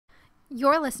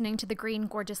You're listening to the Green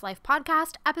Gorgeous Life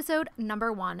podcast, episode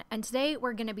number 1, and today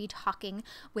we're going to be talking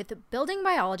with Building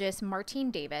Biologist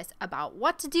Martine Davis about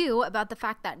what to do about the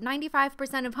fact that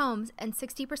 95% of homes and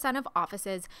 60% of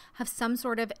offices have some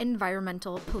sort of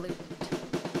environmental pollutant.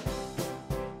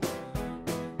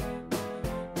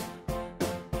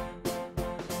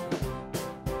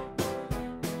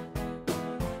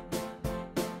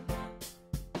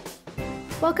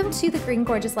 Welcome to the Green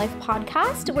Gorgeous Life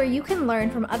podcast, where you can learn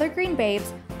from other green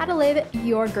babes how to live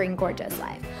your green gorgeous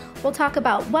life. We'll talk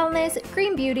about wellness,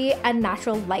 green beauty, and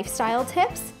natural lifestyle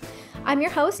tips. I'm your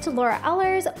host, Laura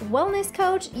Ehlers, wellness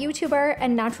coach, YouTuber,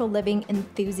 and natural living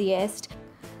enthusiast.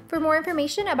 For more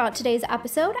information about today's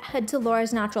episode, head to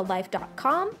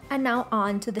laurasnaturallife.com. And now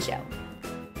on to the show.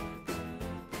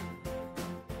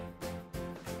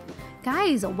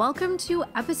 Guys, welcome to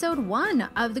episode 1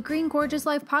 of the Green Gorgeous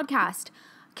Life podcast.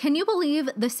 Can you believe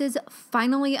this is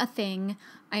finally a thing?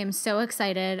 I am so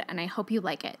excited and I hope you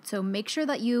like it. So make sure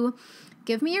that you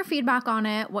give me your feedback on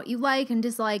it, what you like and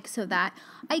dislike, so that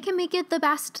I can make it the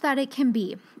best that it can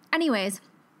be. Anyways,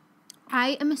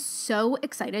 I am so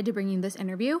excited to bring you this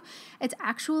interview. It's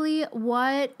actually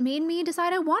what made me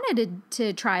decide I wanted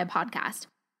to try a podcast.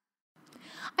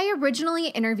 I originally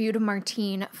interviewed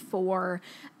Martine for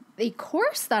a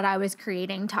course that I was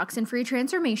creating, Toxin-Free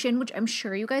Transformation, which I'm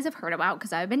sure you guys have heard about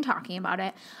because I've been talking about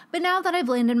it. But now that I've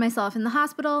landed myself in the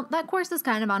hospital, that course is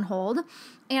kind of on hold.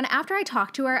 And after I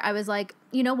talked to her, I was like,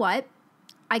 you know what?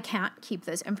 I can't keep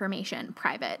this information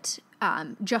private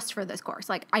just for this course.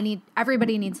 Like,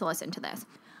 everybody needs to listen to this.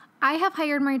 I have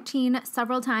hired Martine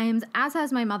several times, as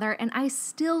has my mother, and I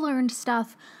still learned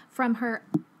stuff from her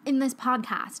in this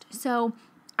podcast. So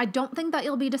I don't think that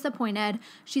you'll be disappointed.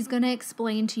 She's going to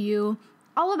explain to you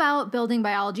all about building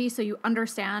biology so you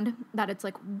understand that it's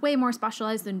like way more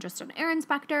specialized than just an air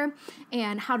inspector,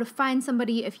 and how to find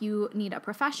somebody if you need a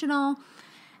professional.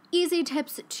 Easy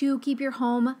tips to keep your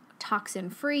home toxin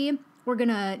free. We're going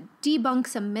to debunk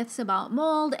some myths about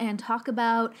mold and talk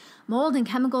about mold and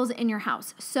chemicals in your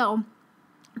house. So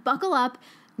buckle up,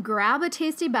 grab a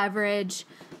tasty beverage,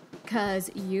 because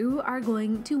you are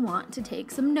going to want to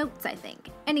take some notes, I think.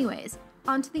 Anyways,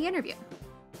 on to the interview.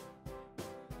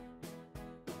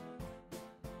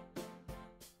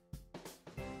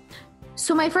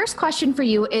 So my first question for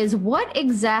you is, what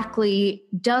exactly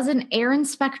does an air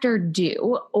inspector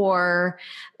do, or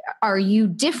are you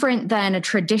different than a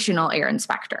traditional air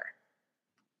inspector?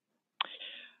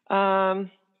 Well,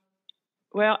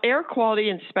 air quality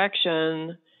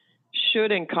inspection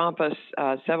should encompass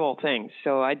several things.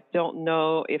 So I don't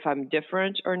know if I'm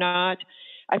different or not.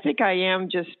 I think I am,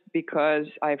 just because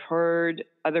I've heard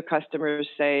other customers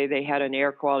say they had an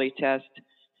air quality test,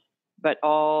 but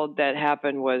all that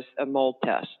happened was a mold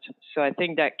test. So I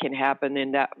think that can happen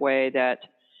in that way, that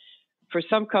for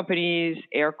some companies,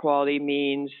 air quality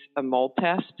means a mold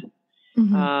test.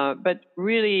 Mm-hmm. But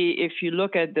really, if you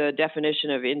look at the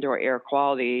definition of indoor air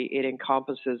quality, it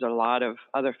encompasses a lot of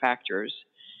other factors.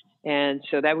 And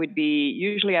so that would be,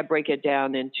 usually I break it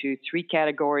down into 3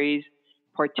 categories: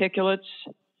 particulates.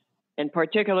 And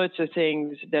particulates are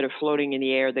things that are floating in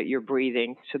the air that you're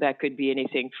breathing. So that could be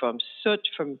anything from soot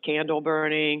from candle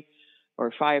burning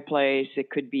or fireplace. It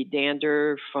could be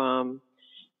dander from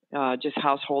just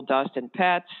household dust and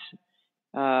pets.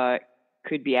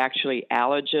 Could be actually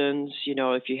allergens,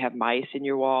 if you have mice in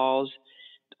your walls.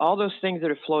 All those things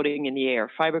that are floating in the air,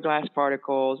 fiberglass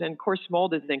particles, and of course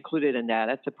mold is included in that.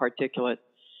 That's a particulate.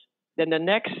 Then the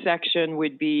next section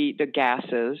would be the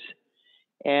gases,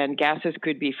 and gases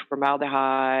could be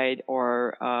formaldehyde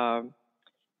or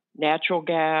natural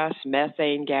gas,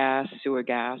 methane gas, sewer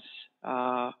gas.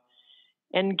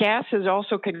 And gases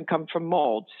also can come from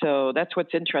mold. So that's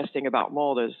what's interesting about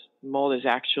mold is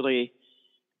actually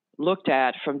looked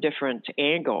at from different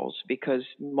angles, because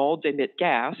molds emit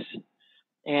gas.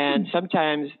 And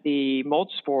sometimes the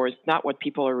mold spore is not what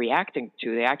people are reacting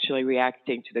to. They're actually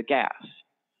reacting to the gas.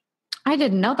 I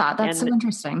didn't know that. That's so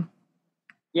interesting.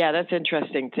 Yeah, that's an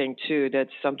interesting thing too. That's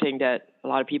something that a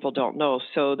lot of people don't know.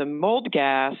 So the mold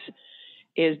gas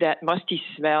is that musty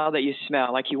smell that you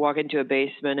smell. Like you walk into a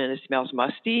basement and it smells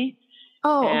musty.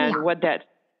 Oh, and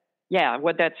yeah.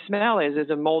 what that smell is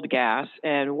a mold gas.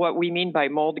 And what we mean by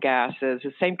mold gas is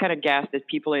the same kind of gas that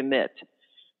people emit.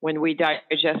 When we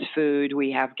digest food,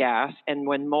 we have gas. And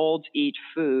when molds eat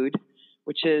food,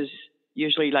 which is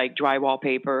usually like drywall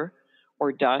paper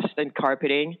or dust and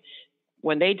carpeting,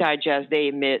 when they digest, they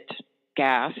emit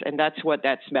gas. And that's what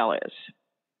that smell is.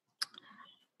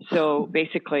 So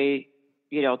basically,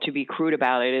 to be crude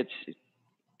about it,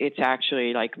 it's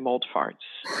actually like mold farts.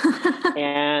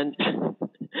 And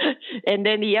And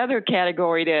then the other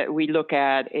category that we look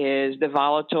at is the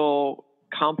volatile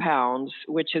compounds,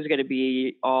 which is going to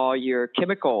be all your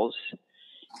chemicals.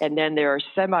 And then there are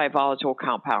semi-volatile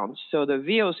compounds. So the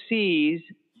VOCs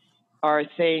are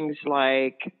things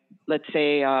like, let's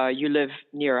say you live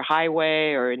near a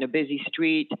highway or in a busy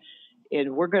street,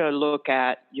 and we're going to look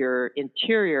at your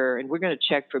interior and we're going to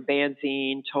check for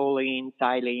benzene, toluene,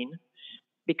 xylene,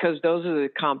 because those are the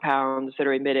compounds that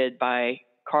are emitted by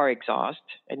car exhaust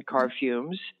and car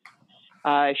fumes.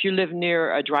 If you live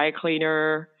near a dry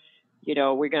cleaner,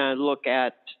 we're going to look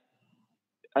at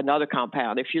another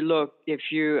compound.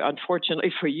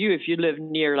 Unfortunately for you, if you live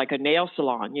near like a nail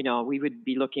salon, we would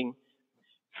be looking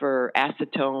for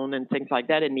acetone and things like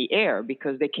that in the air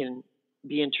because they can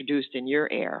be introduced in your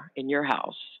air, in your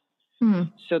house.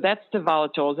 Mm. So that's the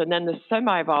volatiles. And then the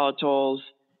semi-volatiles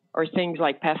are things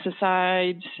like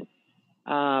pesticides,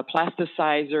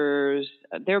 plasticizers.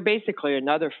 They're basically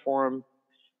another form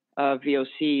of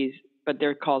VOCs, but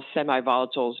they're called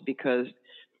semi-volatiles because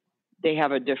they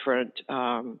have a different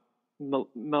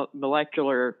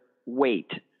molecular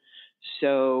weight.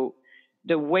 So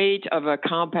the weight of a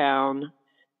compound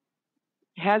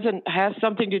has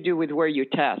something to do with where you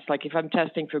test. Like if I'm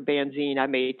testing for benzene, I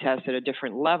may test at a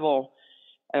different level,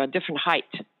 a different height,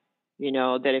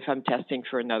 than if I'm testing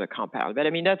for another compound. But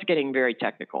I mean, that's getting very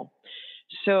technical.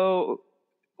 So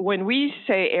when we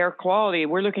say air quality,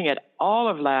 we're looking at all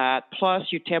of that, plus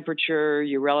your temperature,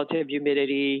 your relative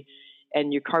humidity,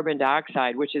 and your carbon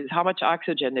dioxide, which is how much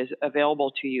oxygen is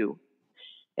available to you.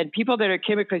 And people that are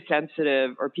chemically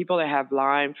sensitive or people that have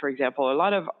Lyme, for example, a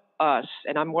lot of us,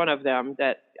 and I'm one of them,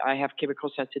 that I have chemical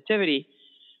sensitivity,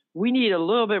 we need a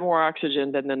little bit more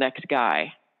oxygen than the next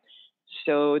guy.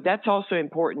 So that's also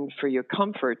important for your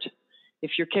comfort.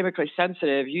 If you're chemically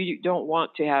sensitive, you don't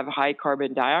want to have high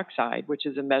carbon dioxide, which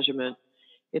is a measurement.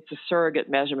 It's a surrogate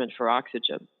measurement for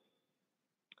oxygen.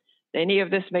 Any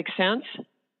of this make sense?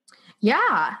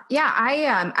 Yeah.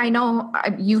 I know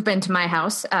you've been to my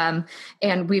house and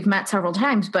we've met several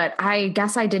times, but I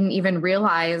guess I didn't even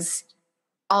realize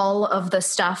all of the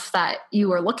stuff that you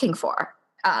were looking for.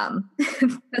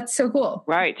 That's so cool.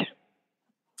 Right.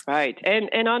 And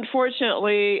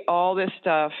unfortunately, all this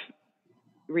stuff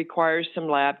requires some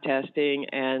lab testing,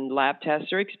 and lab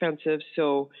tests are expensive.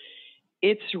 So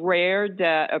it's rare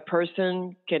that a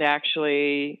person can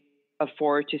actually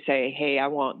afford to say, hey, I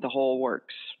want the whole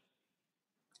works.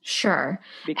 Sure.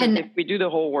 Because if we do the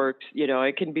whole works,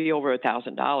 it can be over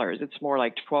 $1,000. It's more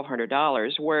like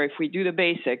 $1,200, where if we do the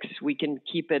basics, we can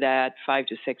keep it at $500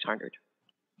 to $600.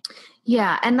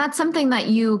 Yeah. And that's something that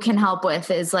you can help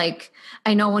with is like,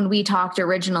 I know when we talked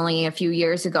originally a few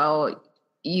years ago,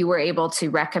 you were able to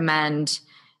recommend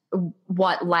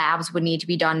what labs would need to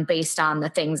be done based on the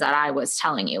things that I was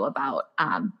telling you about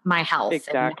my health.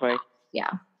 Exactly. Yeah.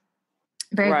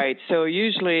 Right. So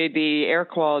usually the air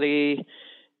quality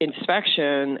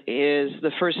inspection is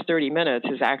the first 30 minutes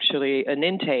is actually an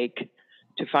intake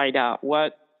to find out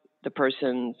what the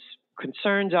person's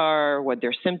concerns are, what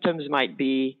their symptoms might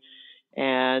be.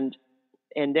 And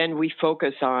then we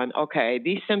focus on, okay,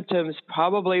 these symptoms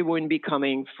probably wouldn't be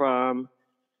coming from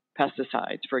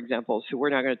pesticides, for example. So we're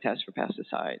not going to test for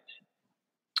pesticides.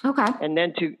 Okay. And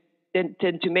then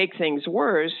to make things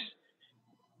worse,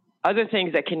 other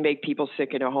things that can make people sick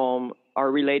in a home are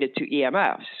related to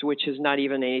EMFs, which has not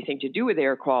even anything to do with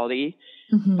air quality.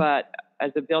 Mm-hmm. But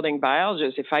as a building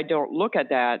biologist, if I don't look at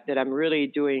that I'm really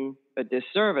doing a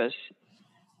disservice,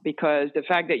 because the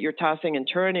fact that you're tossing and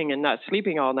turning and not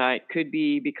sleeping all night could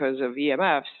be because of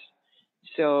EMFs.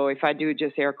 So if I do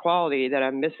just air quality, that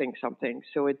I'm missing something.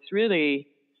 So it's really,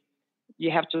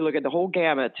 you have to look at the whole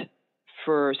gamut.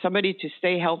 For somebody to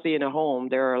stay healthy in a home,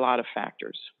 there are a lot of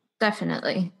factors.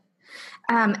 Definitely.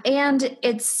 And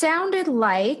it sounded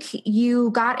like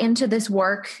you got into this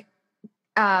work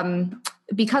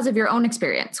because of your own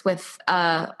experience with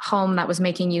a home that was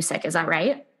making you sick. Is that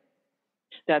right?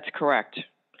 That's correct.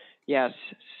 Yes.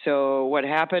 So what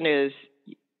happened is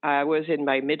I was in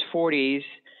my mid-40s,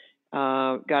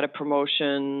 got a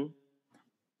promotion.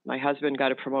 My husband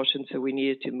got a promotion, so we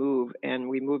needed to move, and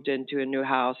we moved into a new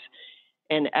house.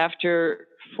 And after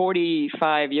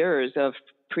 45 years of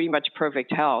pretty much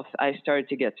perfect health, I started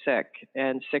to get sick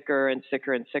and sicker and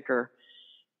sicker and sicker,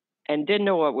 and didn't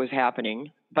know what was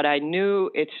happening. But I knew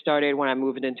it started when I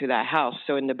moved into that house.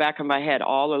 So in the back of my head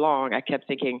all along, I kept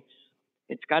thinking,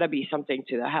 it's got to be something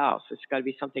to the house. It's got to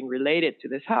be something related to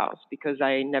this house, because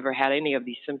I never had any of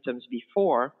these symptoms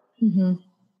before. Mm-hmm.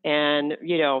 And,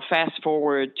 fast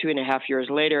forward 2.5 years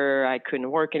later, I couldn't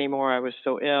work anymore. I was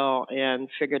so ill, and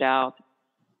figured out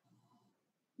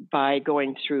by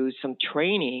going through some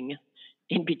training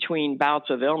in between bouts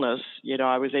of illness,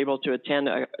 I was able to attend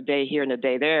a day here and a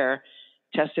day there,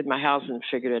 tested my house and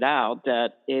figured it out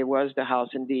that it was the house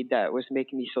indeed that was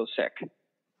making me so sick.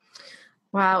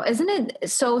 Wow. Isn't it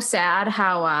so sad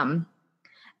how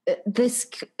this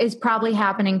is probably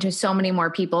happening to so many more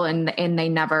people and they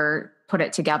never put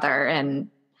it together and,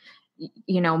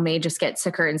 may just get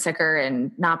sicker and sicker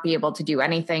and not be able to do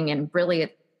anything. And really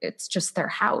it's just their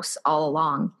house all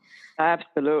along.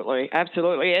 Absolutely.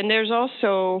 Absolutely. And there's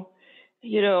also,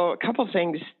 a couple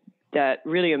things that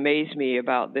really amaze me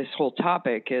about this whole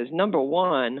topic is, number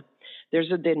one,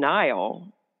 there's a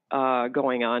denial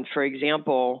going on. For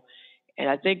example, and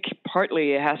I think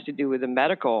partly it has to do with the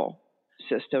medical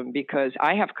system, because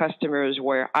I have customers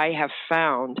where I have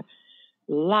found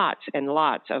lots and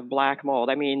lots of black mold.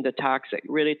 I mean, the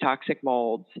really toxic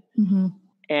molds. Mm-hmm.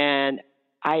 And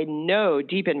I know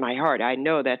deep in my heart, I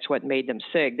know that's what made them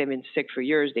sick. They've been sick for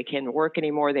years. They can't work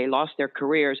anymore. They lost their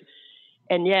careers.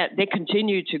 And yet they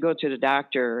continue to go to the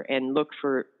doctor and look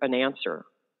for an answer.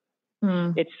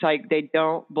 Mm. It's like they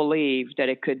don't believe that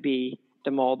it could be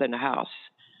the mold in the house.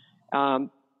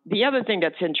 The other thing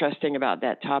that's interesting about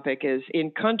that topic is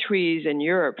in countries in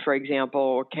Europe, for example,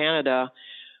 or Canada,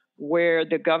 where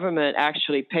the government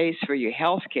actually pays for your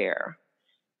health care,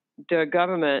 the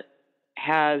government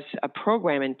has a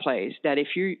program in place that if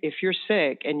you're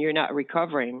sick and you're not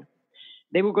recovering,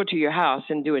 they will go to your house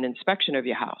and do an inspection of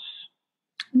your house.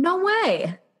 No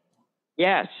way.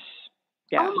 Yes.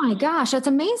 Oh my gosh, that's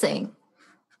amazing.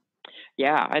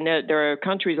 Yeah, and there are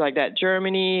countries like that,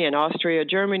 Germany and Austria.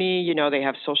 Germany, they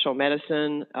have social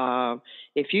medicine.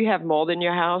 If you have mold in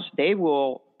your house, they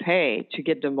will pay to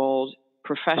get the mold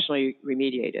professionally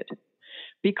remediated,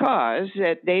 because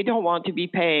they don't want to be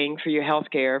paying for your health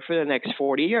care for the next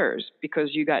 40 years because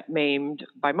you got maimed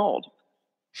by mold.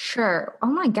 Sure. Oh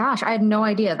my gosh, I had no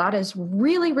idea. That is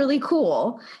really, really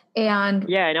cool. And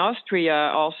yeah, in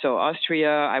Austria also.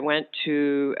 I went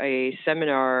to a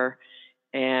seminar,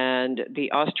 and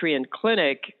the Austrian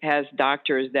clinic has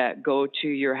doctors that go to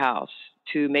your house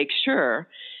to make sure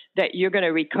that you're going to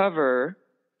recover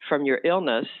from your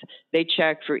illness. They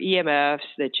check for EMFs,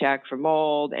 they check for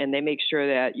mold, and they make sure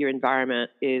that your environment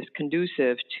is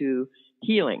conducive to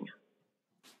healing.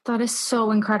 That is so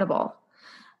incredible.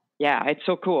 Yeah, it's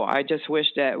so cool. I just wish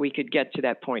that we could get to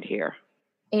that point here.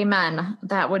 Amen.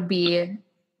 That would be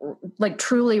like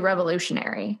truly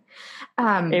revolutionary.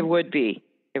 It would be.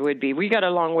 We got a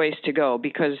long ways to go,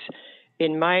 because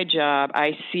in my job,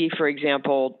 I see, for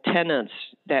example, tenants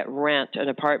that rent an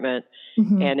apartment,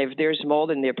 mm-hmm. and if there's mold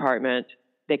in the apartment,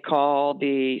 they call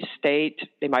the state,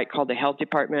 they might call the health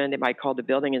department, they might call the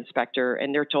building inspector,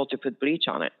 and they're told to put bleach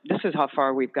on it. This is how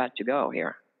far we've got to go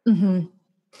here. Mm-hmm.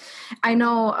 I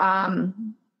know,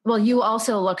 well, you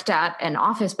also looked at an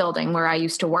office building where I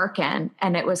used to work in,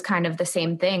 and it was kind of the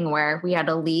same thing where we had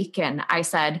a leak, and I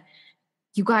said,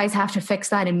 you guys have to fix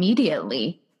that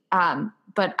immediately.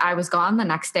 But I was gone the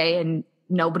next day and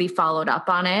nobody followed up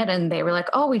on it. And they were like,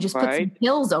 oh, we just put some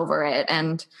pills over it.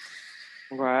 And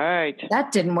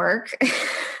that didn't work.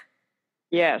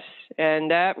 Yes.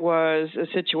 And that was a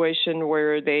situation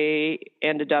where they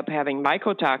ended up having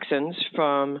mycotoxins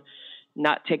from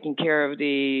not taking care of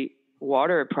the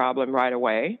water problem right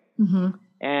away. Mm-hmm.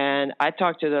 And I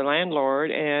talked to the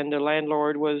landlord, and the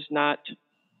landlord was not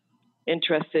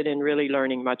interested in really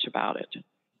learning much about it.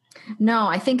 No,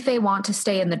 I think they want to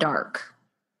stay in the dark.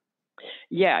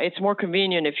 Yeah, it's more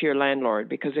convenient if you're a landlord,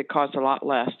 because it costs a lot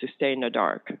less to stay in the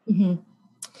dark. Mm-hmm.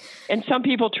 And some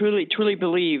people truly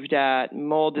believe that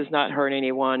mold does not hurt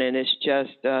anyone, and it's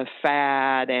just a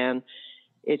fad, and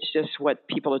it's just what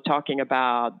people are talking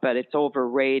about, but it's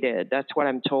overrated. That's what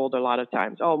I'm told a lot of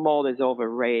times. Oh, mold is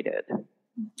overrated.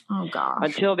 Oh gosh.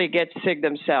 Until they get sick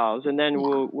themselves, and then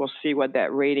we'll see what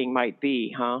that rating might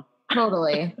be, huh?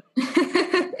 Totally.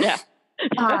 Yeah.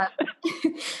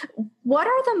 What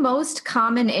are the most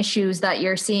common issues that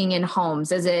you're seeing in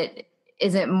homes? Is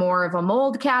it more of a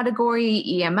mold category,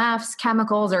 EMFs,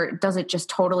 chemicals, or does it just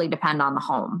totally depend on the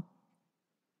home?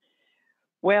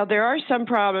 Well, there are some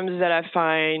problems that I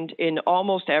find in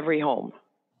almost every home.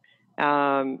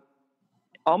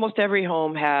 Almost every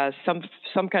home has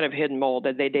some kind of hidden mold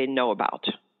that they didn't know about.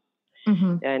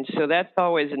 Mm-hmm. And so that's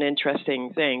always an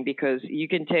interesting thing, because you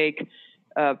can take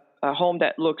a home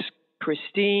that looks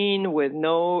pristine with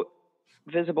no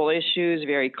visible issues,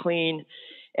 very clean,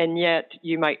 and yet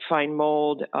you might find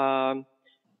mold.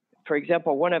 For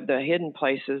example, one of the hidden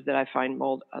places that I find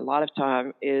mold a lot of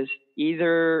time is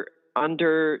either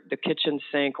under the kitchen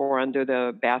sink or under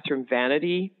the bathroom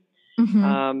vanity.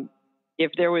 Mm-hmm.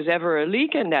 If there was ever a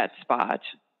leak in that spot,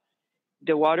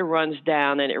 the water runs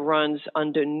down and it runs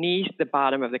underneath the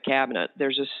bottom of the cabinet.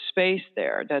 There's a space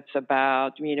there that's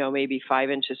about, maybe 5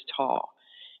 inches tall.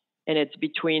 And it's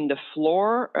between the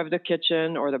floor of the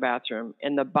kitchen or the bathroom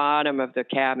and the bottom of the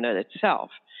cabinet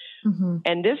itself. Mm-hmm.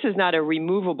 And this is not a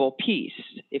removable piece.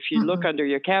 If you look under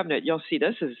your cabinet, you'll see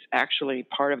this is actually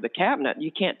part of the cabinet.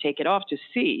 You can't take it off to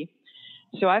see.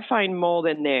 So I find mold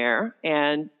in there.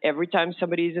 And every time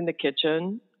somebody's in the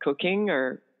kitchen cooking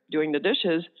or doing the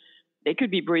dishes, they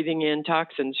could be breathing in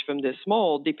toxins from this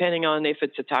mold, depending on if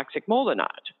it's a toxic mold or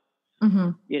not. Mm-hmm.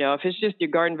 If it's just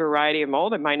your garden variety of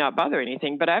mold, it might not bother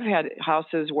anything. But I've had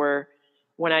houses where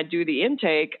when I do the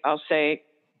intake, I'll say,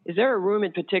 is there a room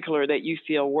in particular that you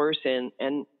feel worse in?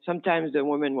 And sometimes the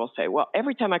woman will say, well,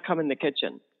 every time I come in the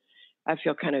kitchen, I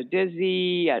feel kind of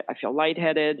dizzy. I feel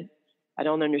lightheaded. I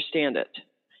don't understand it.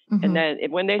 Mm-hmm. And then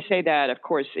when they say that, of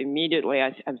course, immediately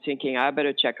I'm thinking, I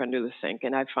better check under the sink,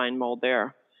 and I find mold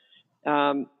there.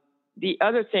 The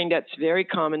other thing that's very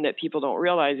common that people don't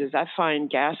realize is I find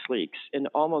gas leaks in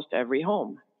almost every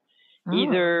home,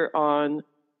 either on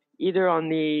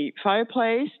the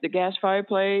fireplace, the gas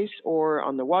fireplace, or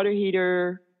on the water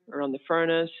heater, or on the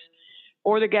furnace,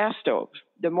 or the gas stove.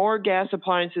 The more gas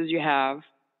appliances you have,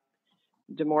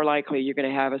 the more likely you're going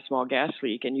to have a small gas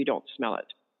leak, and you don't smell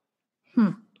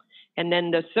it. And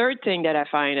then the third thing that I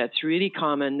find that's really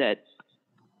common that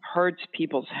hurts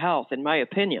people's health, in my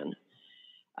opinion,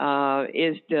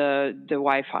 is the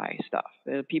Wi-Fi stuff.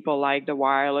 People like the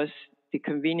wireless, the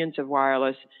convenience of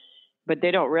wireless, but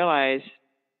they don't realize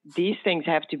these things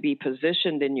have to be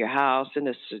positioned in your house in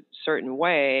a certain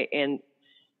way and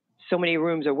so many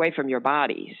rooms away from your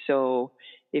body. So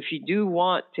if you do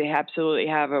want to absolutely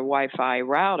have a Wi-Fi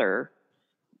router,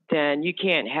 then you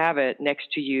can't have it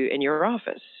next to you in your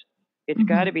office. It's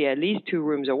got to be at least 2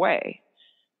 rooms away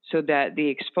so that the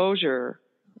exposure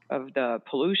of the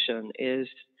pollution is,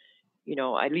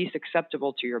 at least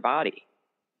acceptable to your body.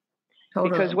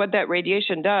 Totally. Because what that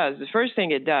radiation does, the first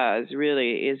thing it does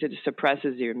really is it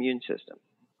suppresses your immune system.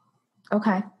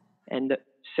 Okay. And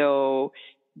so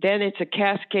then it's a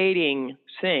cascading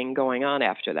thing going on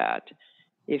after that.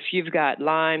 If you've got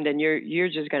Lyme, then you're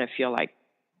just going to feel like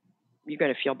you're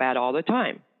going to feel bad all the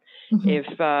time. Mm-hmm.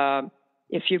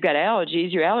 If you've got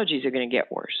allergies, your allergies are going to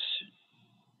get worse.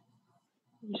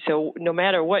 So no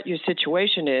matter what your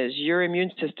situation is, your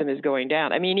immune system is going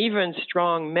down. I mean, even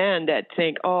strong men that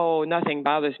think, oh, nothing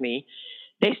bothers me,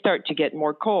 they start to get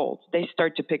more colds. They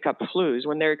start to pick up flus.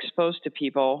 When they're exposed to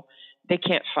people, they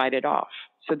can't fight it off.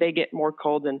 So they get more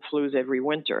colds and flus every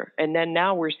winter. And then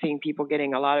now we're seeing people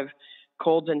getting a lot of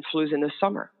colds and flus in the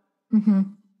summer. Mm-hmm.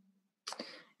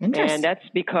 And that's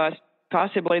because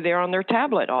possibly they're on their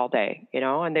tablet all day,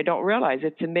 and they don't realize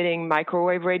it's emitting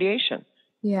microwave radiation.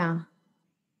 Yeah.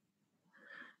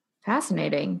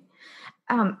 Fascinating.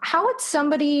 How would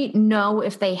somebody know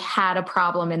if they had a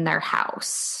problem in their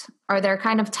house? Are there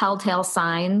kind of telltale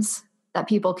signs that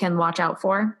people can watch out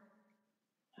for?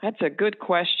 That's a good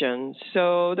question.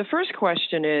 So the first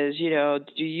question is,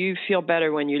 do you feel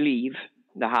better when you leave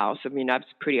the house? I mean, that's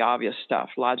pretty obvious stuff,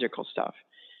 logical stuff.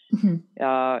 Mm-hmm.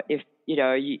 If,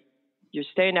 you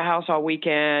stay in the house all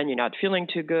weekend, you're not feeling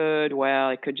too good, well,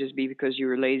 it could just be because you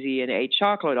were lazy and ate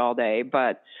chocolate all day,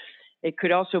 but it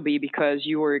could also be because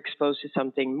you were exposed to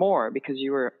something more because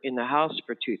you were in the house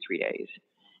for 2-3 days.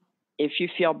 If you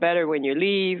feel better when you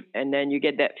leave and then you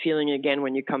get that feeling again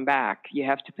when you come back, you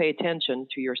have to pay attention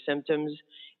to your symptoms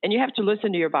and you have to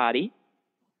listen to your body.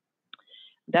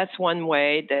 That's one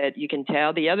way that you can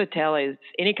tell. The other tell is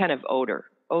any kind of odor.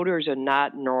 Odors are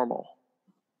not normal.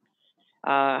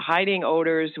 Hiding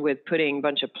odors with putting a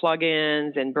bunch of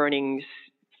plug-ins and burning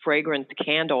fragrant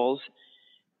candles,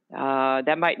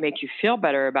 that might make you feel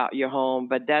better about your home,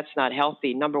 but that's not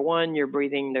healthy. Number one, you're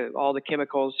breathing all the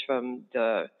chemicals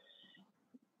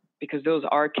because those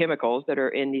are chemicals that are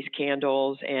in these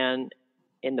candles and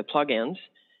in the plug-ins.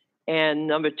 And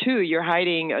number two, you're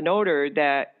hiding an odor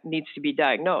that needs to be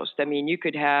diagnosed. I mean, you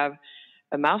could have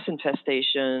a mouse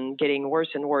infestation getting worse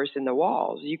and worse in the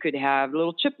walls. You could have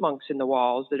little chipmunks in the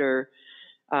walls that are,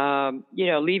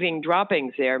 leaving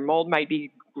droppings there. Mold might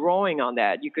be growing on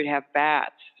that. You could have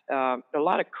bats. A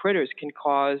lot of critters can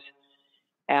cause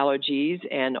allergies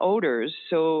and odors.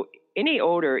 So any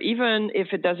odor, even if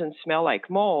it doesn't smell like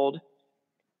mold,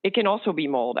 it can also be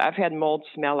mold. I've had mold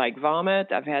smell like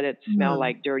vomit. I've had it smell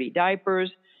like dirty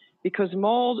diapers because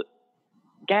mold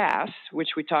gas, which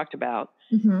we talked about,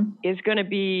 is going to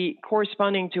be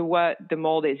corresponding to what the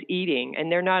mold is eating.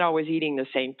 And they're not always eating the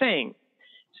same thing.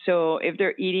 So if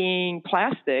they're eating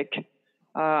plastic,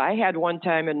 I had one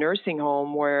time a nursing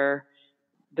home where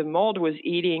the mold was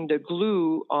eating the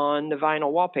glue on the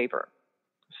vinyl wallpaper.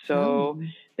 So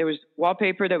there was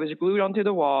wallpaper that was glued onto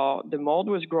the wall. The mold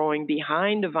was growing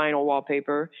behind the vinyl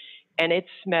wallpaper, and it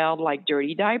smelled like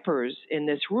dirty diapers in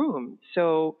this room.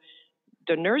 So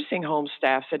the nursing home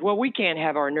staff said, well, we can't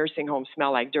have our nursing home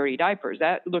smell like dirty diapers.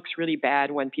 That looks really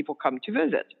bad when people come to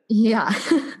visit. Yeah.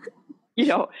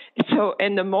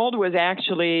 And the mold was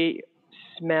actually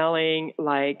smelling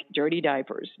like dirty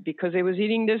diapers because it was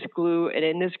eating this glue, and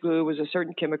in this glue was a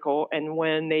certain chemical. And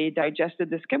when they digested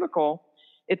this chemical,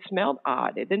 it smelled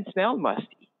odd. It didn't smell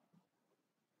musty.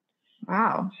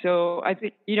 Wow. So I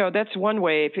think, that's one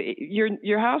way. If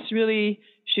your house really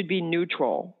should be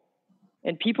neutral.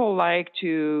 And people like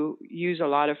to use a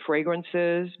lot of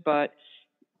fragrances, but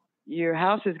your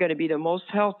house is going to be the most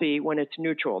healthy when it's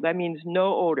neutral. That means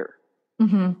no odor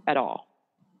at all.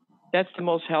 That's the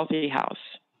most healthy house.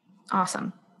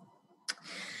 Awesome.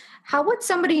 How would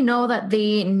somebody know that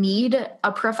they need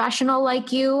a professional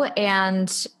like you,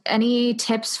 and any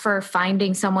tips for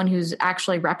finding someone who's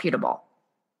actually reputable?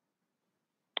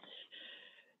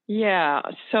 Yeah.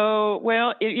 So,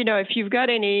 well, if you've got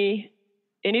any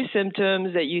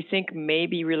symptoms that you think may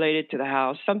be related to the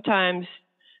house, sometimes,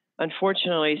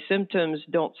 unfortunately, symptoms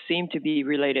don't seem to be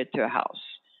related to a house.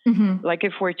 Like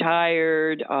if we're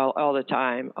tired all the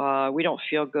time, we don't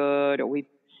feel good, or we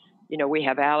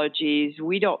have allergies,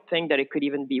 we don't think that it could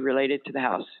even be related to the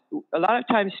house. A lot of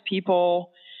times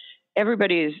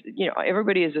everybody is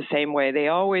the same way. They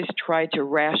always try to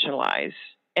rationalize.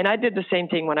 And I did the same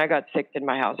thing when I got sick in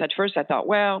my house. At first I thought,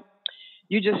 well,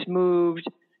 you just moved.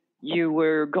 You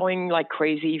were going like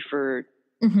crazy for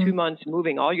 2 months,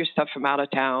 moving all your stuff from out of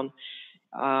town.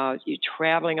 You're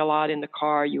traveling a lot in the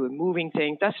car. You were moving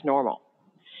things. That's normal.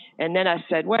 And then I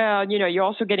said, well, you're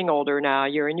also getting older now.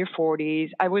 You're in your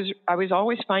 40s. I was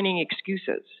always finding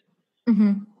excuses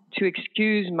to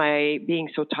excuse my being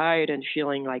so tired and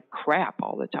feeling like crap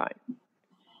all the time.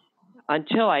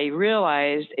 Until I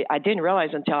didn't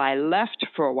realize until I left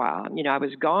for a while. I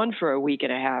was gone for a week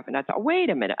and a half, and I thought, wait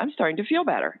a minute, I'm starting to feel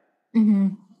better.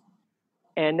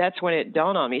 And that's when it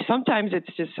dawned on me. Sometimes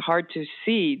it's just hard to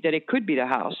see that it could be the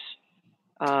house.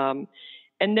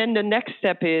 And then the next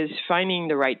step is finding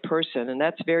the right person. And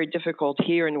that's very difficult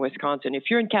here in Wisconsin. If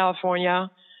you're in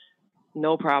California,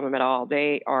 no problem at all.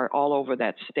 They are all over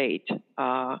that state.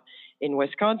 In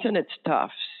Wisconsin, it's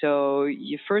tough. So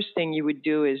the first thing you would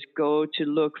do is go to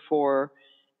look for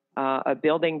a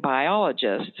building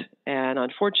biologist. And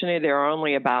unfortunately, there are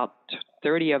only about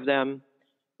 30 of them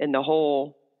in the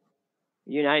whole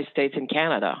United States and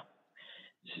Canada.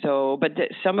 So, but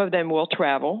some of them will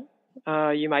travel.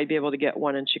 You might be able to get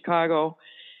one in Chicago.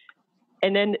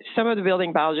 And then some of the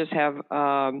building biologists have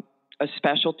a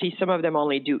specialty. Some of them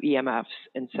only do EMFs,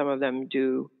 and some of them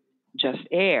do just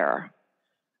air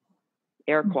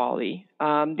quality.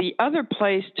 The other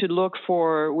place to look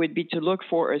for would be to look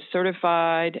for a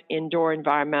certified indoor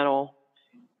environmental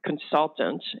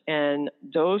consultant. And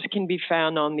those can be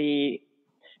found on the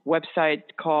website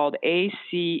called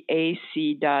acac.org.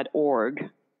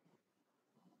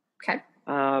 Okay.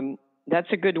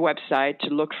 That's a good website to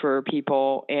look for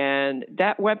people. And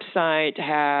that website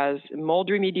has mold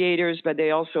remediators, but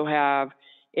they also have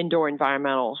indoor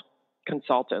environmental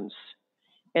consultants.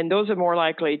 And those are more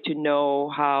likely to know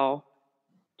how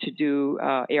to do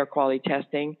air quality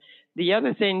testing. The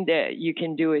other thing that you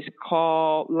can do is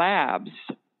call labs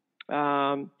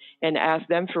and ask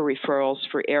them for referrals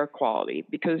for air quality,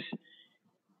 because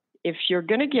if you're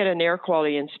going to get an air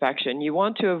quality inspection, you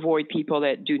want to avoid people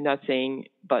that do nothing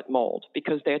but mold,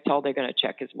 because that's all they're going to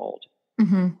check is mold.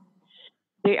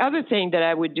 The other thing that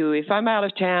I would do, if I'm out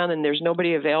of town and there's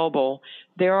nobody available,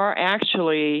 there are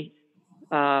actually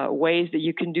ways that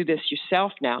you can do this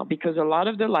yourself now, because a lot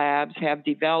of the labs have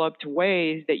developed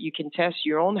ways that you can test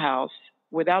your own house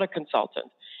without a consultant.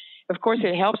 Of course,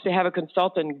 it helps to have a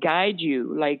consultant guide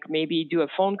you, like maybe do a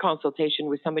phone consultation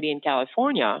with somebody in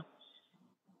California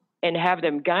and have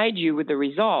them guide you with the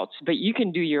results, but you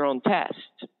can do your own test.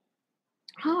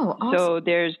 Oh, awesome. So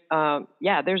there's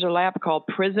a lab called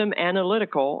Prism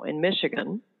Analytical in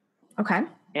Michigan. Okay.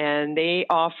 And they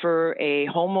offer a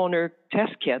homeowner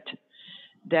test kit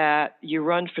that you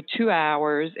run for 2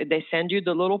 hours. They send you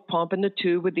the little pump and the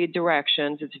tube with the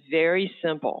directions. It's very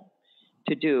simple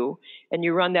to do. And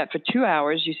you run that for 2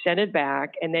 hours, you send it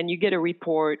back, and then you get a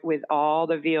report with all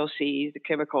the VOCs, the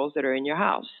chemicals that are in your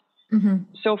house.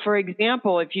 So, for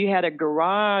example, if you had a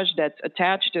garage that's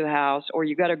attached to the house, or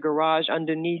you got a garage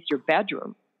underneath your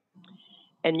bedroom,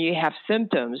 and you have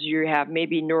symptoms, you have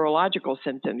maybe neurological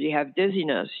symptoms, you have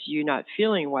dizziness, you're not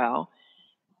feeling well,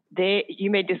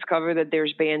 you may discover that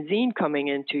there's benzene coming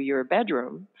into your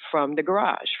bedroom from the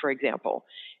garage, for example,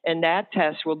 and that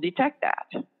test will detect that.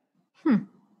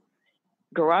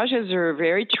 Garages are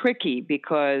very tricky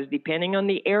because depending on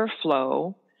the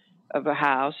airflow of a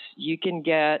house, you can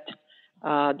get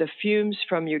the fumes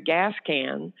from your gas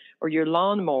can or your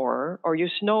lawnmower or your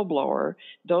snowblower.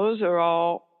 Those are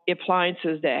all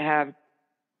appliances that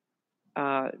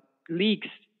have leaks.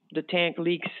 The tank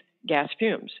leaks gas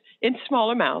fumes in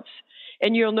small amounts.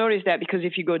 And you'll notice that because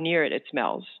if you go near it, it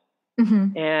smells.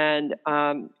 Mm-hmm. And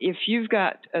if you've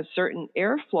got a certain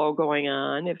airflow going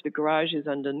on, if the garage is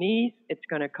underneath, it's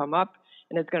going to come up,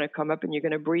 and you're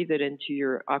going to breathe it into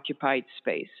your occupied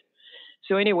space.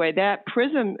 So anyway, that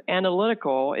Prism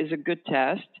Analytical is a good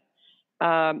test.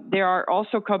 There are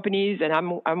also companies, and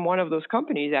I'm one of those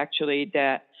companies actually,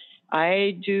 that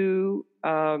I do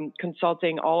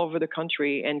consulting all over the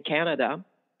country and Canada,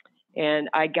 and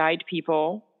I guide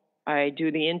people. I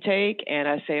do the intake, and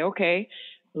I say, okay,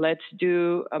 let's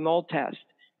do a mold test.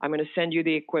 I'm going to send you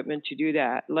the equipment to do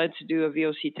that. Let's do a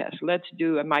VOC test. Let's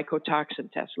do a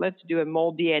mycotoxin test. Let's do a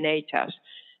mold DNA test.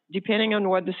 Depending on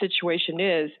what the situation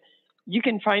is, you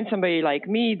can find somebody like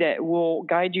me that will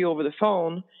guide you over the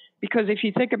phone, because if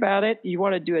you think about it, you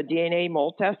want to do a DNA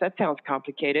mold test. That sounds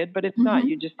complicated, but it's not.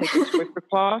 You just take a Swiffer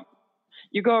cloth.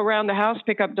 You go around the house,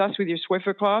 pick up dust with your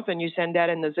Swiffer cloth, and you send that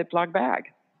in the Ziploc bag.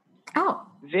 Oh.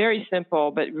 Very simple,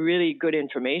 but really good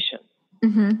information.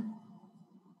 Mm-hmm.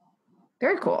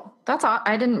 Very cool. That's all.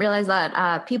 I didn't realize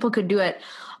that people could do it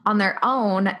on their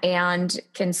own and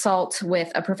consult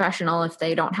with a professional if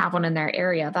they don't have one in their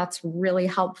area. That's really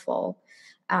helpful.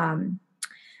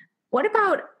 What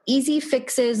about easy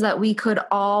fixes that we could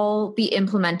all be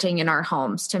implementing in our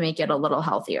homes to make it a little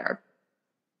healthier?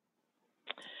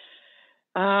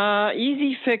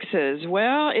 Easy fixes.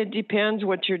 Well, it depends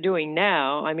what you're doing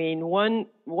now. I mean, one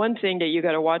thing that you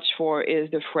got to watch for is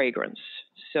the fragrance.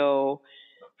 So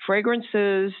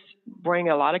fragrances bring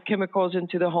a lot of chemicals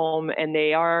into the home, and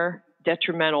they are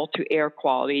detrimental to air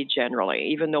quality generally.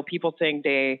 Even though people think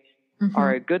they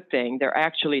are a good thing, they're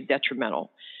actually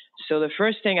detrimental. So the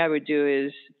first thing I would do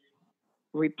is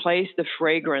replace the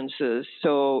fragrances.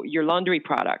 So your laundry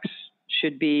products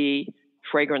should be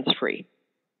fragrance-free.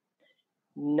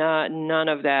 None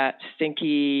of that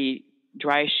stinky,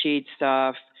 dry sheet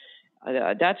stuff.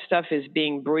 That stuff is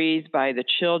being breathed by the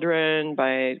children,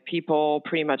 by people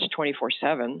pretty much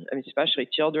 24/7. I mean, especially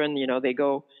children, they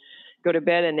go to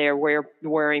bed and they're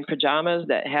wearing pajamas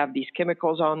that have these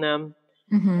chemicals on them.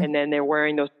 And then they're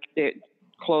wearing those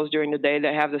clothes during the day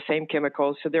that have the same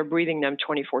chemicals. So they're breathing them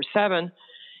 24/7.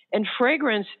 And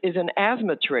fragrance is an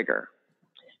asthma trigger.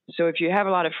 So if you have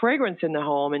a lot of fragrance in the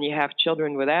home and you have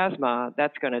children with asthma,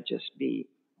 that's going to just be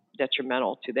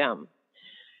detrimental to them.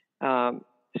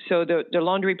 So the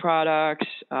laundry products,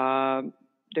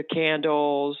 the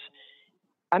candles,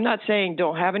 I'm not saying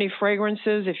don't have any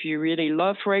fragrances. If you really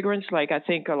love fragrance, like I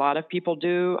think a lot of people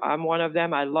do, I'm one of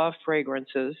them. I love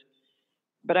fragrances.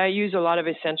 But I use a lot of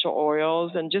essential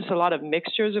oils and just a lot of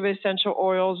mixtures of essential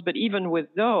oils. But even with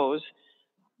those,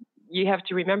 you have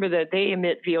to remember that they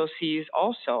emit VOCs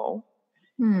also.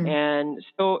 And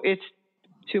so it's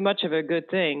too much of a good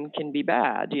thing can be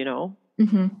bad,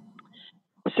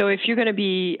 So if you're going to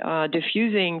be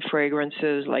diffusing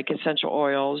fragrances like essential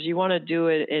oils, you want to do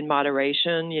it in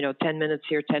moderation, 10 minutes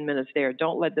here, 10 minutes there.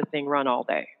 Don't let the thing run all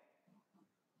day.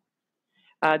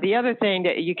 The other thing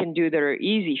that you can do that are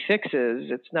easy fixes,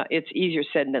 it's easier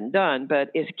said than done,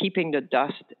 but is keeping the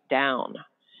dust down.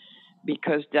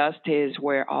 Because dust is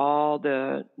where all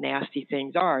the nasty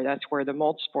things are. That's where the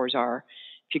mold spores are.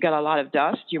 If you got a lot of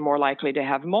dust, you're more likely to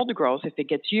have mold growth if it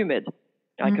gets humid.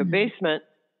 Like a basement,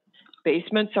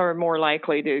 basements are more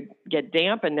likely to get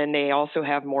damp, and then they also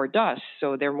have more dust,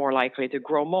 so they're more likely to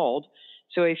grow mold.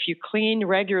 So if you clean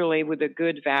regularly with a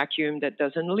good vacuum that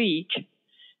doesn't leak,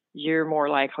 you're more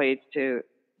likely to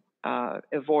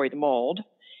avoid mold.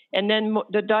 And then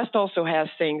the dust also has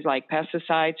things like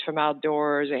pesticides from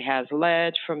outdoors. It has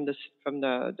lead from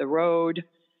the road.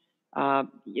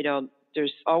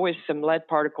 There's always some lead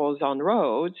particles on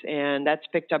roads, and that's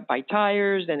picked up by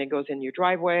tires, and it goes in your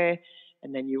driveway,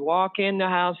 and then you walk in the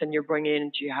house and you're bringing it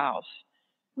into your house.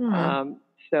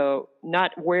 So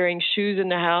not wearing shoes in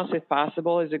the house, if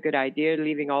possible, is a good idea.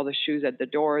 Leaving all the shoes at the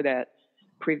door, that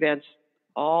prevents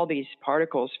all these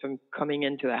particles from coming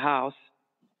into the house.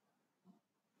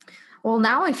 Well,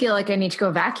 now I feel like I need to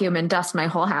go vacuum and dust my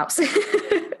whole house.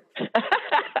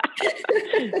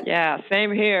 Yeah,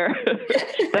 same here.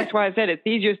 That's why I said it's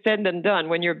easier said than done.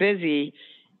 When you're busy,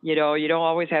 you don't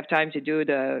always have time to do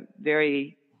the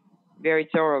very, very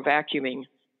thorough vacuuming.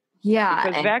 Yeah.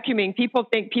 Because vacuuming, people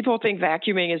think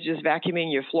vacuuming is just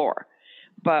vacuuming your floor.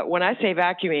 But when I say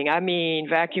vacuuming, I mean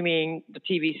vacuuming the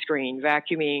TV screen,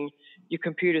 vacuuming your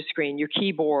computer screen, your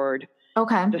keyboard,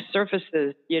 Okay. the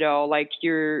surfaces, like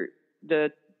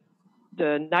the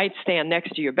nightstand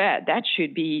next to your bed, that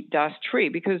should be dust free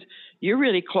because you're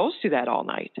really close to that all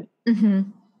night. Mm-hmm.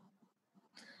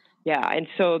 Yeah. And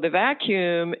so the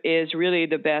vacuum is really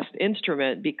the best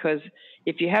instrument because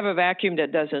if you have a vacuum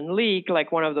that doesn't leak,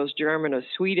 like one of those German or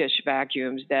Swedish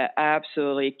vacuums that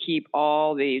absolutely keep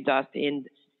all the dust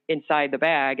inside the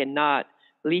bag and not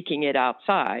leaking it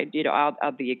outside, out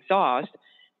of the exhaust,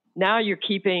 now you're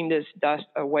keeping this dust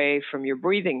away from your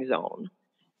breathing zone.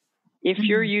 If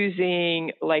you're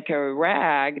using like a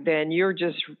rag, then you're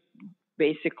just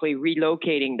basically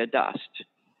relocating the dust.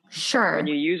 Sure. When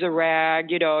you use a rag,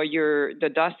 the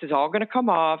dust is all going to come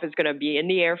off. It's going to be in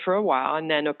the air for a while,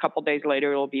 and then a couple days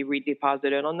later, it'll be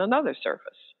redeposited on another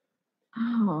surface.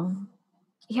 Oh,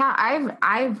 yeah.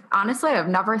 I've honestly, I've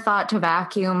never thought to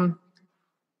vacuum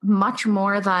much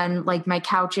more than like my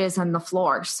couches and the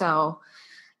floor. So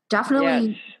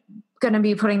definitely going to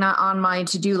be putting that on my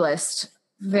to-do list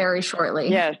very shortly.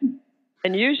 Yes.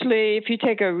 And usually if you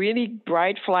take a really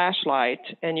bright flashlight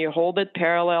and you hold it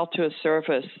parallel to a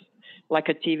surface like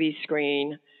a TV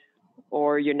screen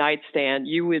or your nightstand,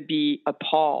 you would be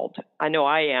appalled. I know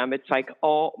I am. It's like,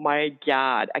 oh my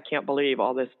God, I can't believe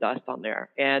all this dust on there.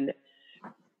 And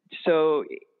so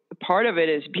part of it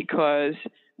is because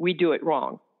we do it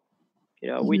wrong.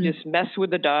 We just mess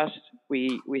with the dust.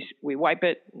 We wipe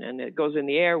it and it goes in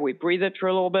the air. We breathe it for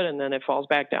a little bit and then it falls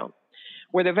back down.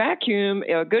 Where the vacuum,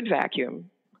 a good vacuum,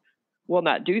 will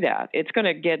not do that. It's going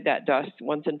to get that dust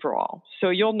once and for all. So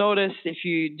you'll notice if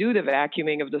you do the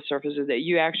vacuuming of the surfaces that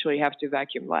you actually have to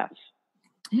vacuum less.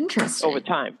 Interesting. Over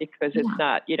time because it's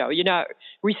not, you're not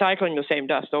recycling the same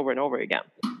dust over and over again.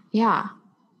 Yeah.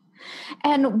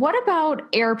 And what about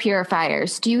air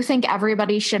purifiers? Do you think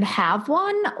everybody should have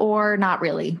one or not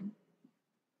really?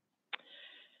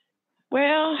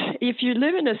 Well, if you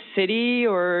live in a city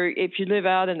or if you live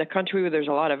out in the country where there's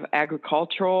a lot of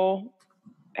agricultural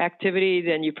activity,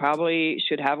 then you probably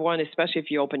should have one, especially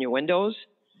if you open your windows.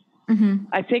 Mm-hmm.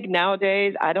 I think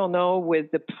nowadays, I don't know,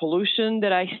 with the pollution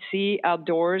that I see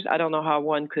outdoors, I don't know how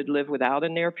one could live without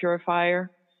an air purifier.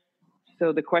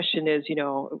 So the question is,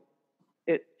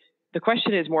 the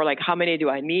question is more like, how many do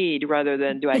I need rather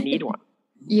than do I need one?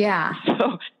 Yeah.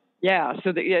 So, yeah.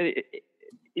 So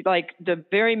like the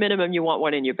very minimum, you want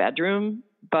one in your bedroom,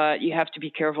 but you have to be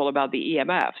careful about the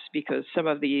EMFs because some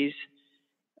of these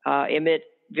emit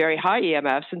very high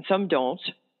EMFs and some don't.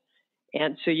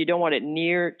 And so you don't want it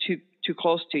near too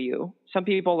close to you. Some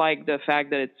people like the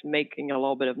fact that it's making a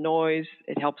little bit of noise.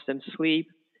 It helps them sleep.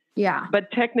 Yeah.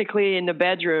 But technically in the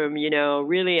bedroom,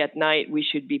 really at night, we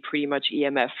should be pretty much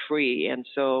EMF free. And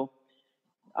so,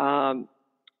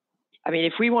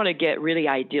 if we want to get really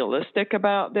idealistic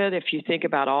about that, if you think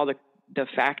about all the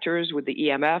factors with the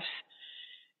EMFs,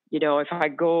 if I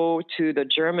go to the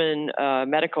German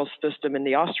medical system and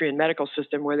the Austrian medical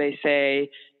system where they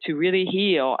say to really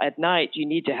heal at night, you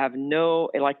need to have no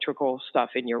electrical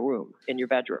stuff in your room, in your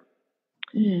bedroom.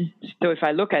 Mm. So if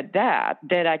I look at that,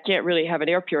 then I can't really have an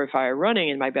air purifier running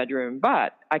in my bedroom,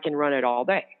 but I can run it all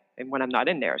day and when I'm not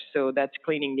in there. So that's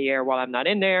cleaning the air while I'm not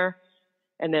in there.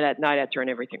 And then at night, I turn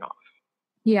everything off.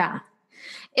 Yeah.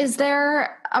 Is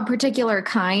there a particular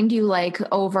kind you like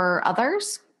over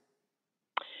others?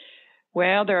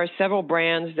 Well, there are several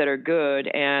brands that are good,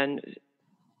 and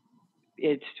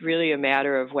it's really a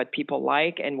matter of what people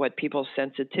like and what people's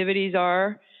sensitivities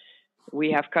are.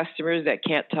 We have customers that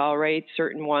can't tolerate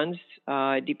certain ones.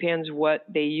 It depends what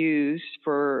they use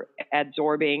for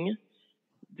absorbing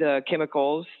the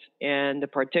chemicals and the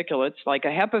particulates. Like a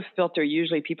HEPA filter,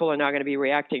 usually people are not going to be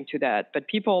reacting to that, but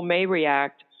people may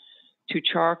react to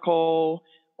charcoal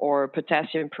or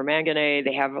potassium permanganate.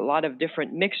 They have a lot of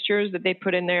different mixtures that they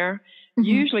put in there. Mm-hmm.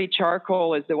 Usually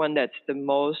charcoal is the one that's the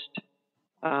most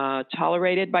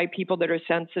tolerated by people that are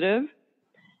sensitive.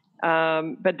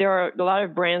 But there are a lot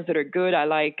of brands that are good. I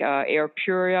like Air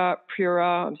Pura,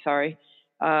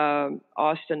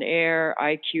 Austin Air,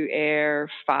 IQ Air,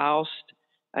 Faust.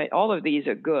 All of these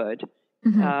are good.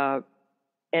 Mm-hmm.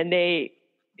 And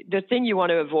the thing you want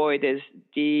to avoid is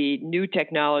the new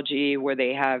technology where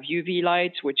they have UV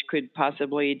lights, which could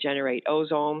possibly generate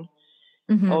ozone.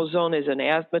 Mm-hmm. Ozone is an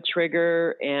asthma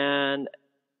trigger, and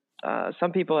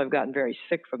some people have gotten very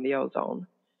sick from the ozone.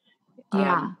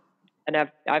 Yeah. And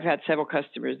I've had several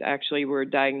customers actually were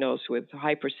diagnosed with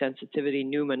hypersensitivity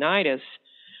pneumonitis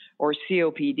or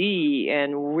COPD,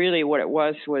 and really what it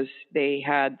was they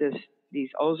had these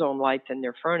ozone lights in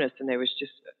their furnace, and they was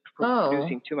just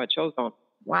producing too much ozone.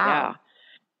 Wow.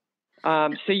 Yeah.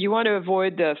 So you want to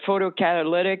avoid the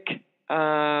photocatalytic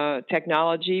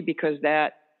technology because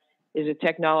that is a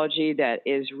technology that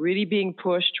is really being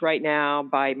pushed right now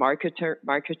by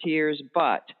marketeers,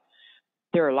 but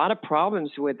there are a lot of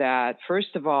problems with that.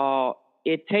 First of all,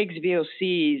 it takes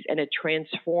VOCs and it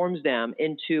transforms them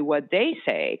into what they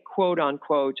say, quote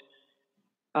unquote,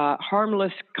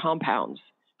 harmless compounds.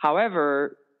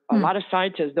 However, a lot of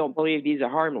scientists don't believe these are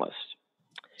harmless.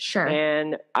 Sure.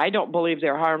 And I don't believe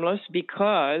they're harmless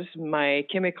because my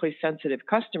chemically sensitive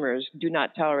customers do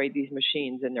not tolerate these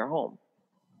machines in their home.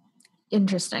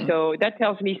 Interesting. So that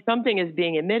tells me something is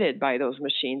being emitted by those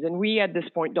machines. And we at this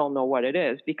point don't know what it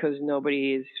is because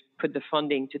nobody has put the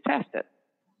funding to test it.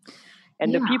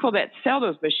 And the people that sell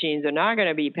those machines are not going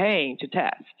to be paying to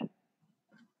test.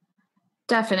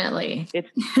 Definitely.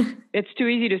 It's too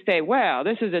easy to say, well,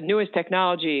 this is the newest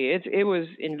technology. It was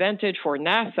invented for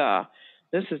NASA.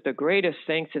 This is the greatest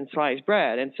thing since sliced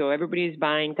bread. And so everybody's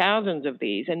buying thousands of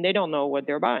these and they don't know what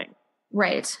they're buying.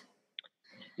 Right.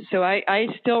 So I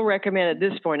still recommend at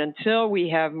this point, until we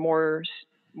have more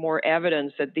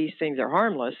evidence that these things are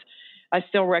harmless, I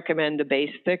still recommend the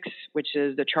base fix, which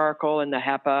is the charcoal and the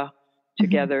HEPA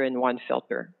together in one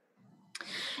filter.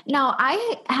 Now,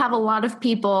 I have a lot of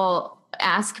people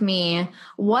ask me,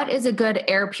 what is a good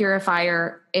air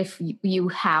purifier if you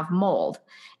have mold?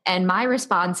 And my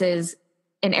response is,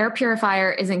 an air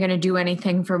purifier isn't going to do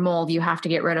anything for mold. You have to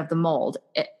get rid of the mold.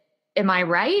 Am I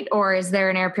right? Or is there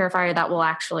an air purifier that will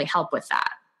actually help with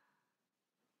that?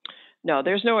 No,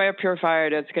 there's no air purifier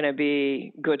that's going to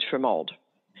be good for mold.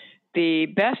 The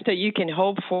best that you can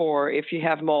hope for if you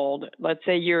have mold, let's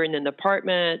say you're in an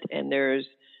apartment and there's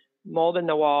mold in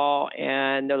the wall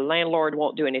and the landlord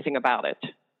won't do anything about it.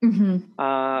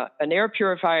 An air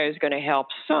purifier is going to help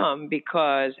some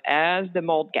because as the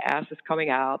mold gas is coming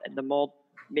out and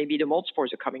maybe the mold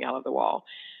spores are coming out of the wall.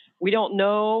 We don't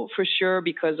know for sure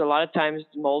because a lot of times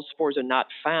mold spores are not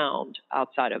found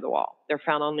outside of the wall. They're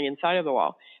found on the inside of the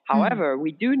wall. However,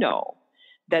 we do know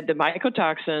that the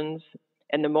mycotoxins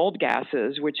and the mold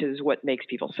gases, which is what makes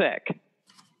people sick,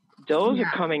 those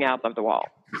are coming out of the wall.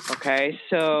 Okay,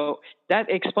 so that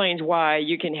explains why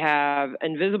you can have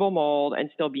invisible mold and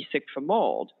still be sick from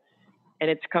mold. And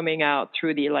it's coming out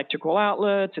through the electrical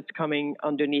outlets. It's coming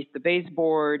underneath the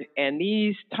baseboard. And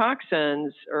these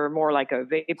toxins are more like a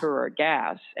vapor or a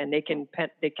gas, and they can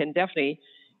definitely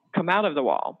come out of the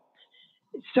wall.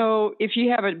 So if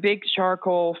you have a big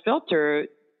charcoal filter,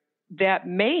 that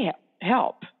may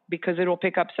help because it'll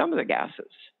pick up some of the gases.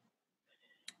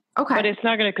 Okay. But it's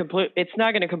not going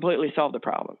to completely solve the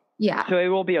problem. Yeah. So it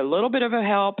will be a little bit of a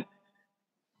help.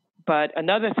 But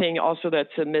another thing also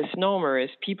that's a misnomer is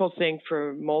people think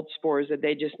for mold spores that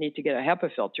they just need to get a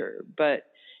HEPA filter. But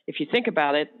if you think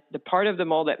about it, the part of the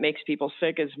mold that makes people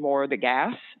sick is more the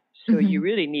gas. So you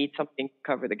really need something to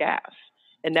cover the gas.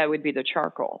 And that would be the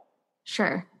charcoal.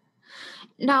 Sure.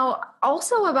 Now,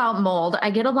 also about mold, I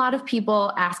get a lot of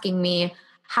people asking me,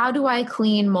 how do I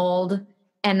clean mold?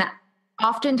 And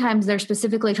oftentimes they're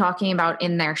specifically talking about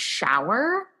in their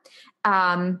shower.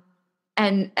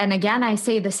 And again, I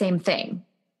say the same thing.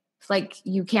 Like,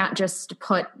 you can't just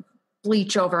put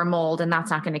bleach over mold and that's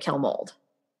not going to kill mold.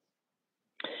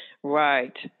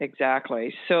 Right,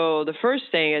 exactly. So the first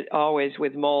thing always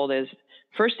with mold is,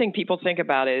 first thing people think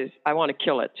about is, I want to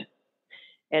kill it.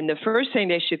 And the first thing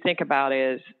they should think about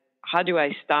is, how do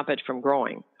I stop it from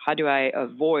growing? How do I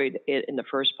avoid it in the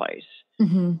first place?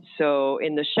 So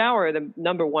in the shower, the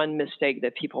number one mistake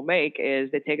that people make is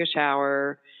they take a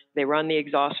shower, they run the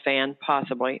exhaust fan,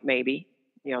 possibly, maybe.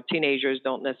 You know, teenagers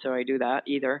don't necessarily do that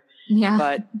either. Yeah.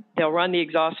 But they'll run the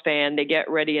exhaust fan, they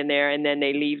get ready in there, and then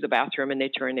they leave the bathroom and they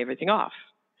turn everything off.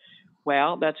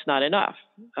 Well, that's not enough.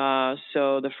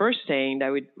 So the first thing that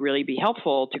would really be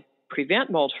helpful to prevent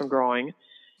mold from growing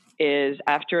is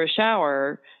after a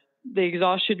shower, the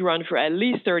exhaust should run for at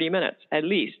least 30 minutes, at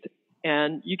least.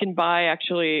 And you can buy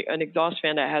actually an exhaust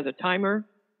fan that has a timer.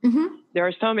 There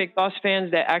are some exhaust fans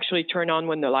that actually turn on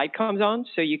when the light comes on,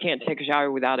 so you can't take a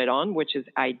shower without it on, which is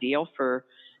ideal for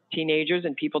teenagers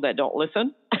and people that don't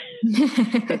listen.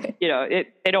 You know,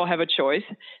 they don't have a choice.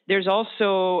 There's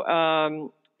also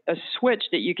a switch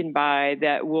that you can buy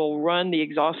that will run the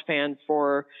exhaust fan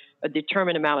for a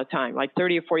determined amount of time, like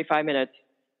 30 or 45 minutes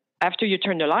after you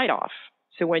turn the light off.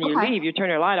 So when you leave, you turn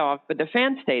your light off, but the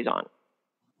fan stays on.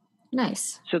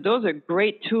 Nice. So those are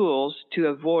great tools to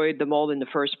avoid the mold in the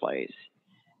first place.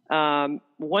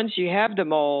 Once you have the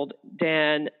mold,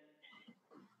 then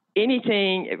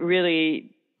anything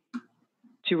really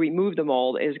to remove the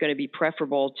mold is going to be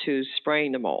preferable to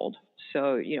spraying the mold.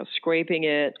 So, you know, scraping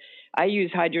it. I use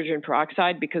hydrogen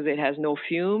peroxide because it has no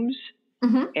fumes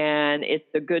and it's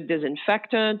a good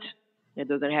disinfectant. It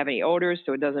doesn't have any odors,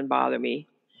 so it doesn't bother me.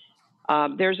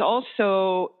 There's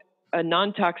also a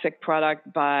non-toxic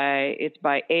product by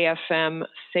AFM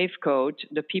Safecoat,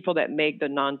 the people that make the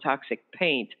non-toxic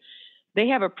paint. They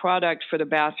have a product for the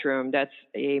bathroom that's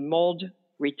a mold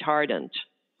retardant.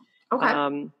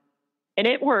 Okay. And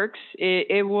it works.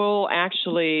 It will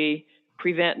actually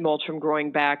prevent mold from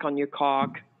growing back on your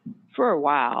caulk for a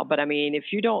while. But I mean,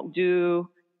 if you don't do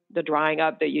the drying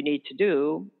up that you need to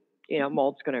do,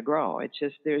 mold's going to grow. It's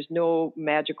just, there's no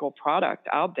magical product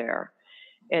out there.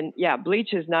 And yeah,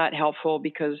 bleach is not helpful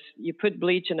because you put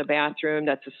bleach in a bathroom,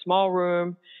 that's a small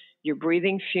room, you're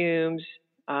breathing fumes.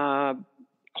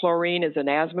 Chlorine is an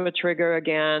asthma trigger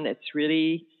again. It's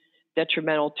really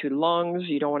detrimental to lungs.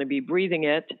 You don't want to be breathing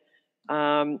it.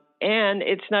 And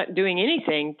it's not doing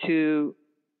anything to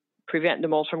prevent the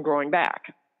mold from growing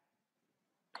back.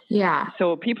 Yeah.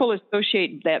 So people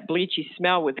associate that bleachy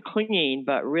smell with clean,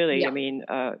 but really, I mean,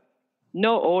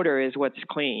 no odor is what's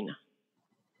clean.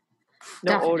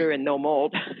 No Definitely. odor and no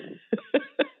mold.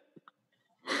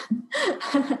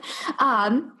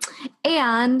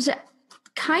 And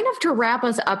kind of to wrap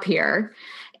us up here,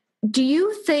 do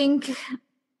you think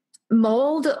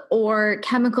mold or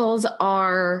chemicals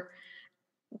are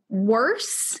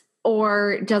worse,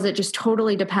 or does it just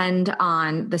totally depend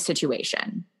on the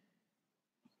situation?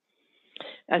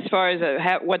 As far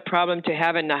as what problem to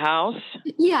have in the house?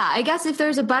 Yeah, I guess if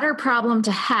there's a better problem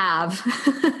to have,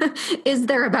 is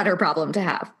there a better problem to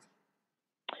have?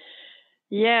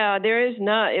 Yeah, there is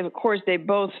not. Of course, they're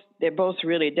both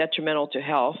really detrimental to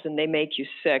health, and they make you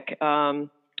sick.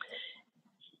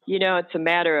 It's a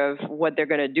matter of what they're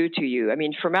going to do to you. I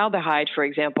mean, formaldehyde, for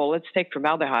example, let's take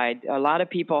formaldehyde. A lot of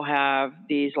people have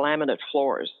these laminate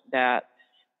floors that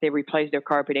they replace their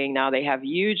carpeting. Now they have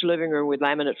huge living room with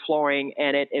laminate flooring,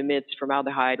 and it emits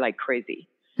formaldehyde like crazy.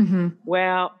 Mm-hmm.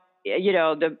 Well,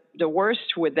 the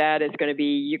worst with that is going to be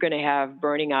you're going to have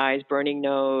burning eyes, burning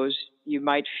nose. You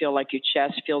might feel like your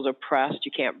chest feels oppressed.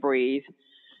 You can't breathe.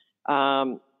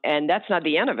 And that's not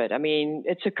the end of it. I mean,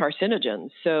 it's a carcinogen.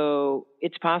 So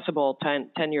it's possible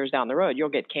 10 years down the road, you'll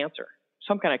get cancer,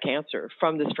 some kind of cancer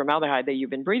from this formaldehyde that you've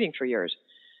been breathing for years.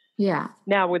 Yeah.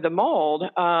 Now with the mold,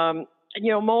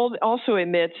 mold also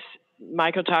emits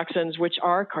mycotoxins, which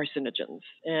are carcinogens.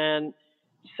 And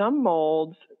some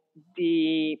molds,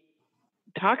 the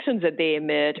toxins that they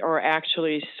emit are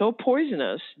actually so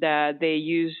poisonous that they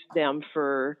use them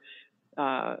for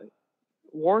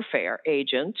warfare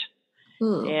agent.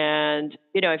 Ooh. And,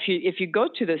 if you go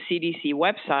to the CDC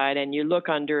website and you look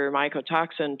under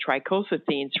mycotoxin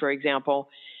trichocytines, for example,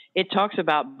 it talks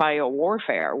about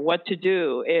biowarfare, what to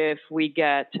do if we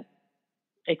get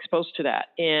exposed to that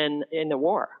in the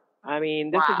war. I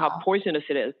mean, this is how poisonous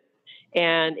it is.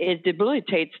 And it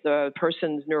debilitates the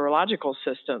person's neurological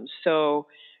system. So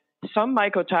some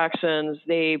mycotoxins,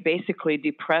 they basically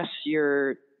depress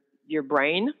your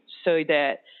brain so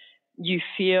that you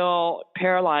feel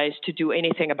paralyzed to do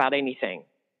anything about anything.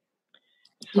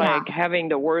 It's like having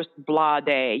the worst blah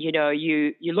day.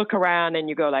 You look around and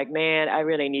you go like, man, I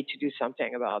really need to do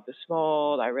something about this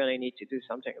mold. I really need to do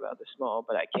something about this mold,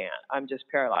 but I can't. I'm just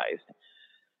paralyzed.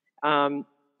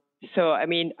 So, I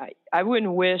mean, I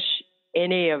wouldn't wish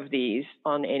any of these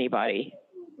on anybody.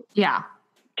 Yeah.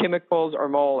 Chemicals or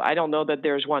mold. I don't know that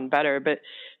there's one better, but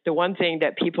the one thing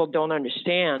that people don't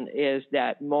understand is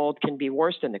that mold can be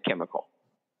worse than the chemical.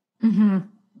 Mm-hmm.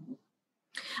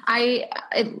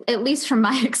 At least from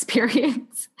my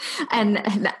experience,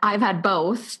 and I've had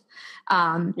both.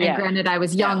 And granted, I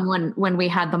was young when we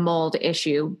had the mold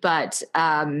issue, but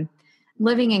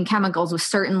living in chemicals was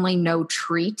certainly no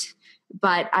treat.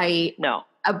 But I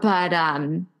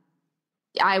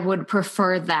would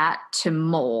prefer that to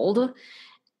mold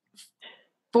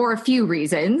for a few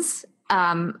reasons.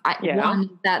 One,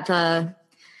 that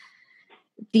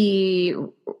the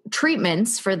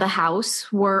treatments for the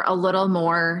house were a little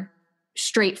more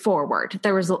straightforward.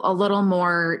 There was a little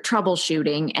more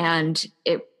troubleshooting, and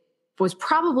it was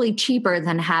probably cheaper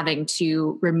than having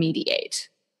to remediate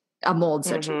a mold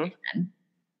situation.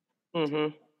 Mm-hmm.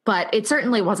 But it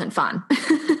certainly wasn't fun.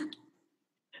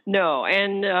 No.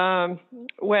 And,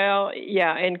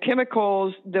 and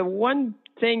chemicals, the one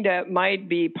thing that might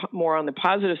be more on the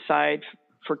positive side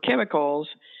for chemicals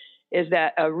is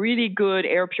that a really good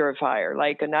air purifier,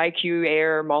 like an IQ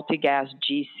Air Multigas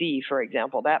GC, for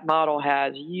example, that model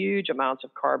has huge amounts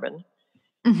of carbon,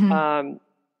 and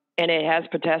it has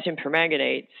potassium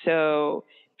permanganate. So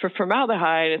for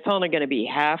formaldehyde, it's only going to be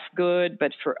half good,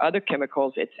 but for other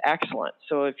chemicals, it's excellent.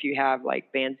 So if you have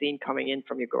like benzene coming in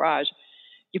from your garage,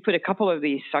 you put a couple of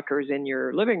these suckers in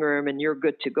your living room and you're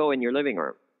good to go in your living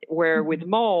room. Where with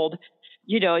mold,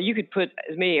 you could put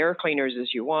as many air cleaners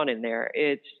as you want in there.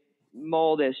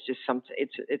 mold is just something,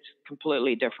 it's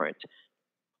completely different.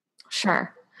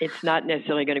 Sure. It's not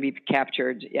necessarily going to be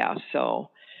captured. Yeah. So,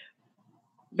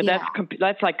 but Yeah.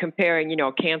 that's like comparing, you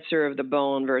know, cancer of the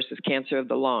bone versus cancer of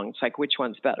the lung. It's like, which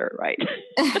one's better, right?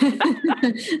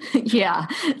 Yeah,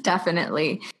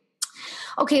 definitely.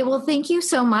 Okay, well, thank you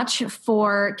so much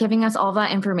for giving us all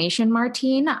that information,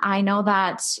 Martine. I know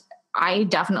that I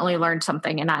definitely learned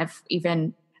something, and I've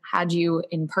even had you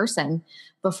in person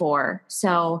before.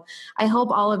 So I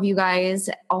hope all of you guys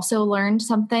also learned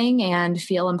something and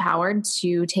feel empowered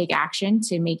to take action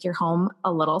to make your home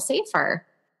a little safer.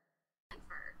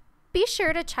 Be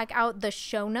sure to check out the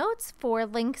show notes for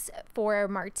links for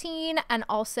Martine and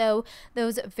also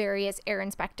those various air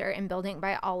inspector and building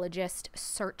biologist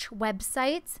search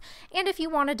websites. And if you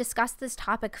want to discuss this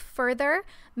topic further,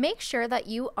 make sure that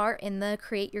you are in the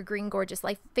Create Your Green Gorgeous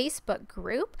Life Facebook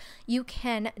group. You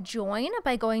can join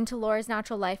by going to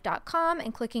laurasnaturallife.com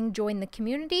and clicking join the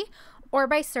community, or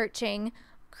by searching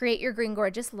Create Your Green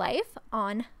Gorgeous Life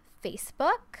on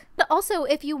Facebook. But also,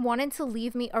 if you wanted to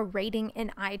leave me a rating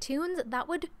in iTunes, that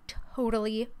would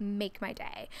totally make my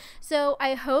day. So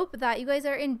I hope that you guys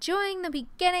are enjoying the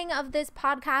beginning of this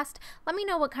podcast. Let me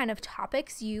know what kind of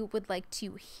topics you would like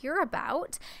to hear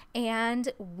about,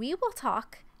 and we will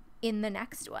talk in the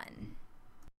next one.